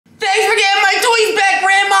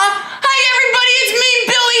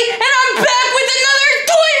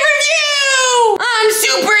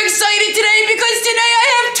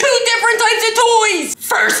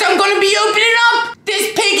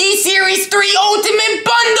ultimate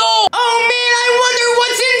bundle! Oh man, I wonder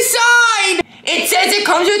what's inside! It says it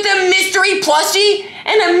comes with a mystery plushie,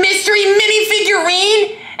 and a mystery mini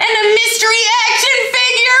figurine, and a mystery action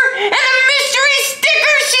figure, and a mystery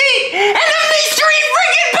sticker sheet, and a mystery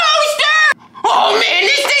freaking poster! Oh man,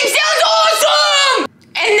 this thing sounds awesome!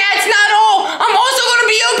 And that's not all. I'm also going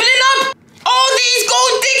to be opening up all these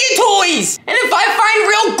gold digger toys. And if I find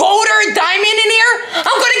real gold or a diamond in here,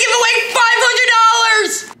 I'm going to give away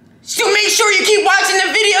 $500. So make sure you keep watching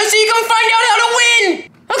the video so you can find out how to win.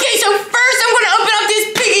 Okay, so first I'm going to open up this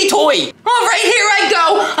piggy toy. All right, here I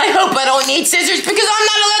go. I hope I don't need scissors because I'm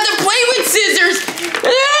not allowed to play with scissors.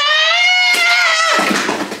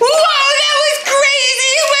 Whoa, that was crazy.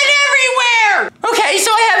 It went everywhere. Okay,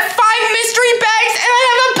 so I have 5 mystery bags and I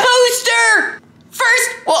have a poster. First,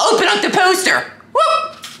 we'll open up the poster.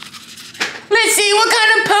 Whoop. Let's see what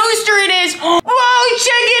kind of poster it is. Whoa,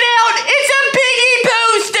 check it out. It's a piggy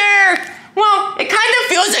poster. Well, it kind of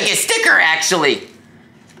feels like a sticker, actually.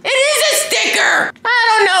 It is a sticker. I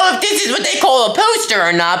don't know if this is what they call a poster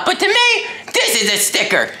or not, but to me, this is a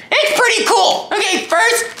sticker. It's pretty cool. Okay,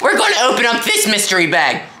 first, we're going to open up this mystery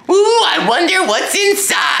bag. Ooh, I wonder what's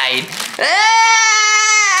inside.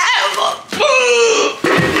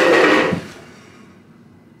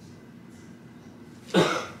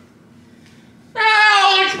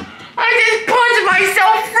 Ouch! I just punched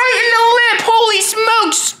myself right in the lip. Holy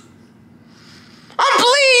smokes! I'm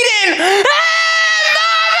bleeding!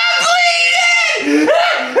 Mom, I'm bleeding!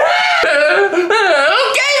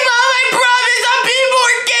 Okay, Mom, I promise I'll be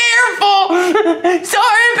more careful.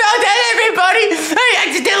 Sorry about that, everybody. I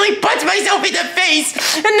accidentally punched myself in the face,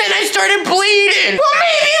 and then I started bleeding. Well,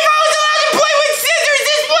 maybe if I was allowed to play with scissors,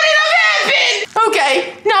 this wouldn't have happened. Okay,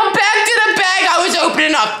 now back to the bag I was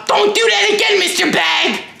opening up. Don't do that again, Mr.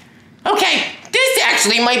 Bag. Okay, this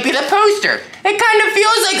actually might be the poster. It kind of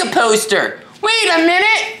feels like a poster. Wait a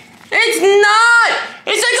minute. It's not.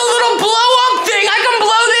 It's like a little blow-up thing. I can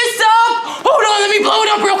blow this up. Hold on, let me blow it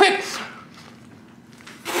up real quick.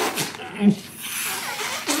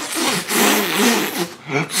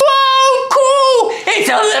 Whoa, cool. It's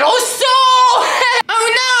a little saw. Oh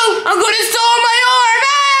no, I'm going to saw my arm.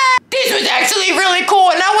 This was actually really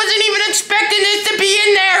cool, and I wasn't even expecting this to be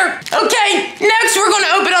in there. Okay, next we're going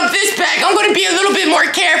to open up this bag. I'm going to be a little bit more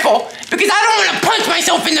careful because I don't want to punch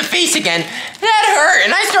myself in the face again. That hurt,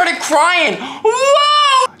 and I started crying.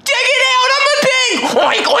 Whoa! Check it out, I'm a pig!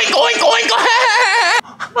 Oink, oink, oink, oink!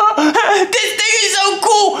 This thing is so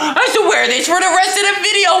cool! I should wear this for the rest of the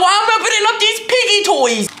video while I'm opening up these piggy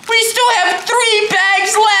toys. We still have 3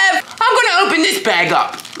 bags left. I'm gonna open this bag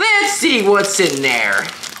up. Let's see what's in there.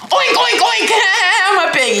 Oink, oink, oink! I'm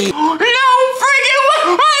a piggy. No friggin'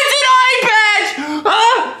 what's an eye patch?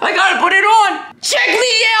 I gotta put it on. Check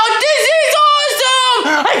me out, this is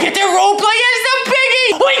awesome! I get to roleplay as the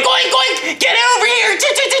piggy! Oink, oink, oink! Get over here!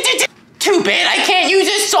 Too bad I can't use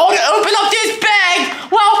this saw to open up this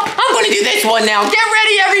bag! Well, I'm gonna do this one now. Get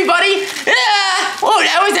ready, everybody! Whoa,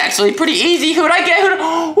 that was actually pretty easy. Who'd I get?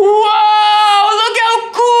 Whoa! Look how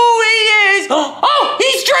cool he is! Oh,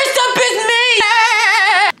 he's dressed up as me!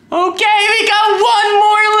 Okay, we got 1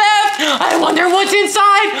 more left! I wonder what's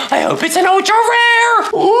inside. I hope it's an ultra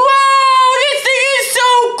rare! Whoa! This thing is so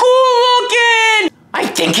cool looking! I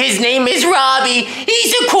think his name is Robbie.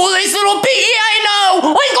 He's the coolest little piggy I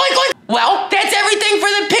know! Oink, oink, oink! Well, that's everything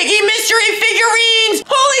for the piggy mystery figurines!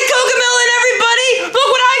 Holy cocomelon, everybody! Look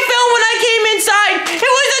what I found when I came inside!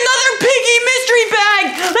 It was another piggy mystery bag!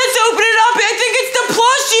 Let's open it up! I think it's the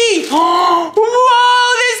plushie!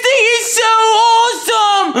 Whoa, this thing is so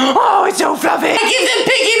awesome! Oh, it's so fluffy! I give the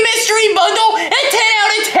piggy mystery bundle a 10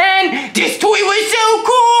 out of 10! This toy was so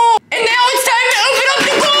cool! And now it's time to open up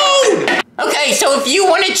the gold! Okay, so if you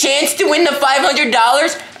want a chance to win the $500,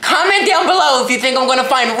 comment down below if you think I'm going to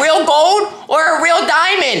find real gold or a real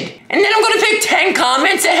diamond. And then I'm going to pick 10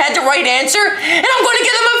 comments that had the right answer, and I'm going to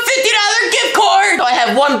give them a $50 gift card. So I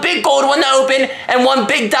have 1 big gold one to open and 1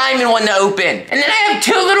 big diamond one to open. And then I have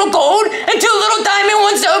 2 little gold and 2 little diamond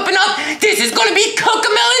ones to open up. This is going to be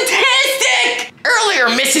cocomelon-tastic! Earlier,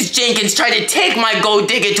 Mrs. Jenkins tried to take my gold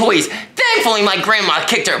digger toys. Thankfully, my grandma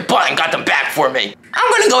kicked her butt and got them back for me. I'm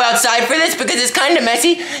gonna go outside for this because it's kind of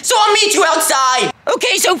messy, so I'll meet you outside.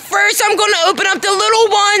 Okay, so first I'm gonna open up the little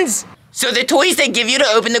ones. So the toys they give you to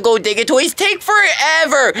open the gold digger toys take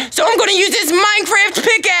forever. So I'm gonna use this Minecraft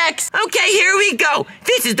pickaxe. Okay, here we go.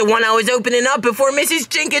 This is the one I was opening up before Mrs.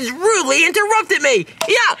 Jenkins rudely interrupted me.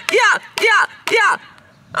 Yeah.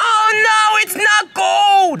 Oh no, it's not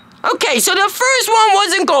gold. Okay, so the first one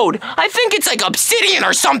wasn't gold. I think it's like obsidian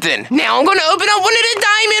or something. Now I'm gonna open up one of the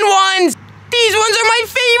diamond ones. These ones are my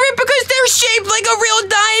favorite because they're shaped like a real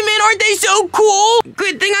diamond. Aren't they so cool.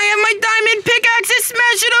 Good thing I have my diamond pickaxe to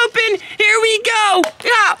smash it open. Here we go.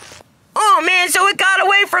 Yeah. Oh, man, so it got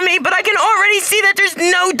away from me, but I can already see that there's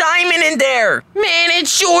no diamond in there. Man, it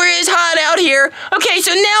sure is hot out here. Okay,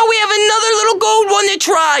 so now we have another little gold one to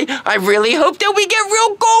try. I really hope that we get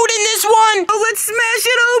real gold in this one. Oh, let's smash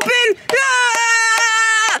it open.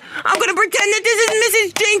 Ah! I'm gonna pretend that this is Mrs.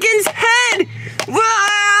 Jenkins' head.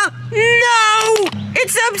 Ah! No!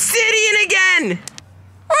 It's obsidian again.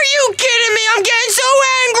 Are you kidding me? I'm getting so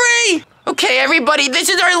angry. Okay, everybody, this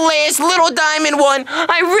is our last little diamond one.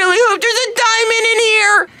 I really hope there's a diamond in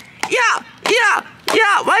here. Yeah.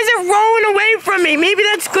 Why is it rolling away from me? Maybe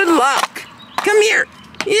that's good luck. Come here.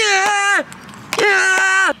 Yeah.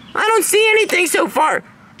 I don't see anything so far.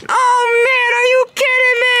 Oh, man, are you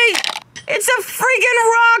kidding me? It's a freaking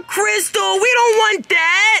rock crystal. We don't want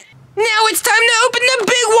that. Now it's time to open the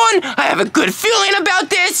big one. I have a good feeling about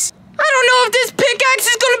this. I don't know if this pickaxe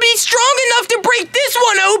is going to be strong enough to break this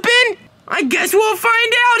one open. I guess we'll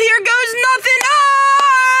find out. Here goes nothing.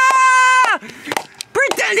 Ah!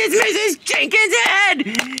 Pretend it's Mrs. Jenkins' head.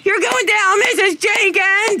 You're going down, Mrs.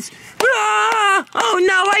 Jenkins. Ah! Oh,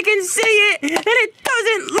 no, I can see it. And it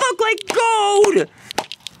doesn't look like gold.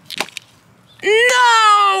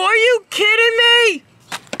 No! Are you kidding me?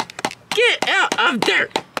 Get out of there.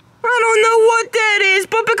 I don't know what that is,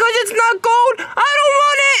 but because it's not gold, I don't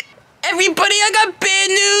want it. Everybody, I got bad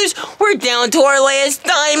news. We're down to our last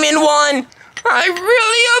diamond one. I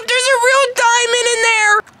really hope there's a real diamond in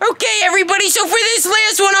there. Okay, everybody, so for this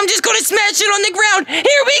last one, I'm just gonna smash it on the ground.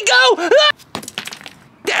 Here we go. Ah!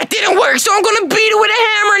 That didn't work, so I'm gonna beat it with a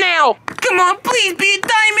hammer now. Come on, please be a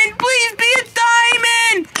diamond. Please be a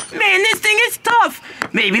diamond. Man, this thing is tough.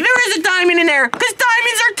 Maybe there is a diamond in there, because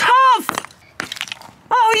diamonds are tough.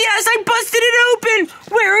 Oh, yes, I busted it open.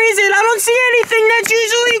 Where is it? I don't see anything. That's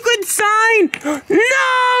usually a good sign.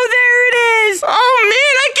 No, there it is. Oh,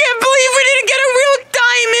 man, I can't believe we didn't get a real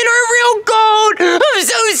diamond or real gold. I'm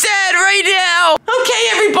so sad right now. Okay,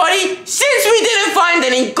 everybody, since we didn't find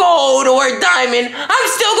any gold or diamond, I'm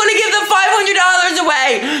still going to give the $500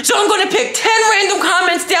 away. So I'm going to pick 10 random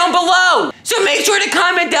comments down below. So make sure to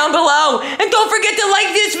comment down below. And don't forget to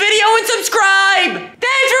like this video and subscribe.